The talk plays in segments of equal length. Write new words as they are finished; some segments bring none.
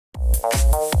When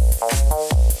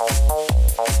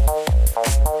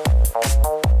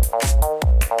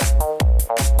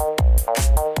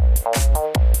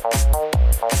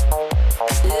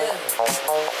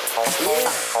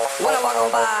I walk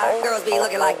on by, girls be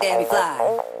looking like damn me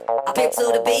fly. I pimp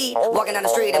to the beat, walking down the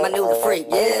street and my new the freak,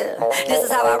 yeah. This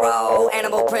is how I roll,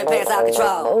 animal print pants out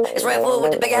control. It's Red Food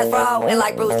with the big ass bro, and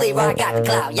like Bruce Lee, I got the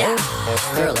clout, yeah.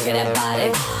 Girl, look at that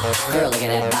body. Girl, look at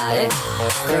that body.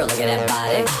 Girl, look at that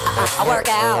body. I work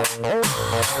out.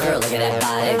 Girl, look at that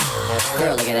body.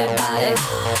 Girl, look at that body.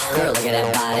 Girl, look at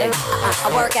that body. I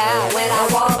work out when I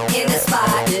walk in the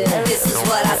spot. This is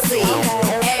what I see.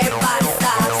 Everybody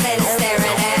stops and is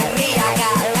staring at me. I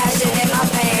got passion in my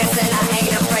pants and I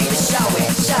ain't afraid to show it,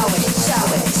 show it, show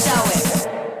it, show it.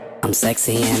 I'm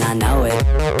sexy and I know it.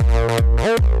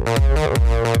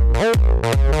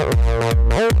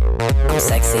 I'm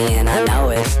sexy and I know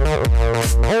it.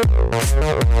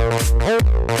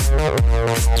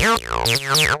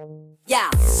 Yeah,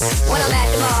 when I'm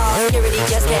at the mall, security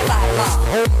just can't fight them all.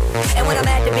 And when I'm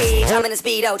at the beach, I'm in a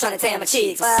speedo trying to tan my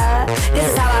cheeks.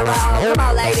 This is how I roll. Come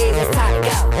on, ladies, it's time to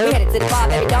go. We headed to the bar,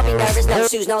 baby, don't be nervous. No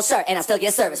shoes, no shirt, and I still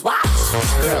get service. Watch.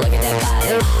 Girl, look at that body.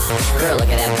 Girl, look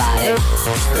at that body.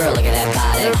 Girl, look at that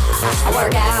body. I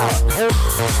work out.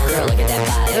 Girl, look at that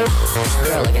body.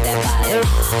 Girl, look at that body.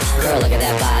 Girl, look at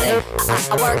that body.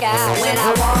 I work out when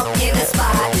I walk in the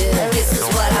spot. This is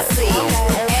what I see.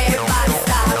 Everybody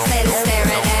stops and is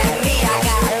staring at me. I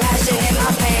got passion in my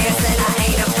pants and I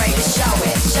ain't afraid to show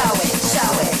it, show it,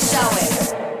 show it, show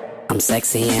it. I'm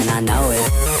sexy and I know it.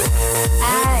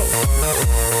 Aye.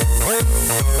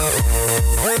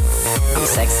 I'm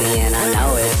sexy and I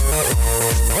know it.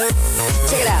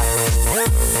 Check it out.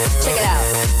 Check it out.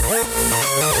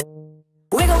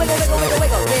 Wiggle, wiggle, wiggle, wiggle,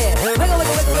 wiggle, yeah. Wiggle,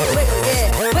 wiggle, wiggle, wiggle, wiggle, yeah.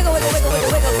 Wiggle, wiggle, wiggle,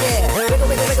 wiggle, wiggle, yeah. Wiggle,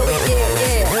 wiggle, wiggle, wiggle, yeah,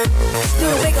 yeah. Do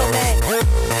the wiggle, man.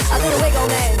 I do the wiggle,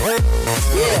 man.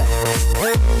 Yeah.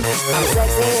 I'm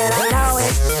sexy and I know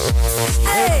it.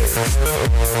 Hey.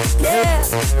 Yeah.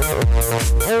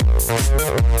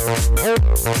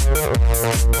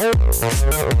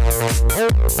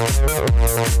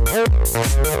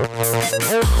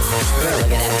 Girl,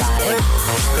 look at that body.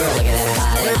 Girl, look at that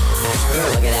body. Girl,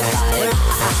 look at that body.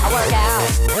 I work out.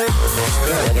 Girl,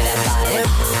 look at that body.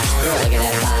 Girl, look at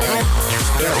that body.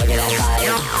 Girl, look at that body.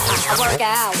 I work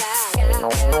out.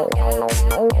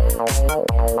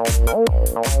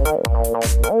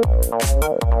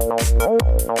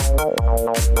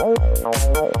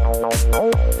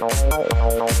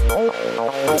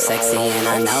 I'm sexy and I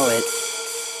know it.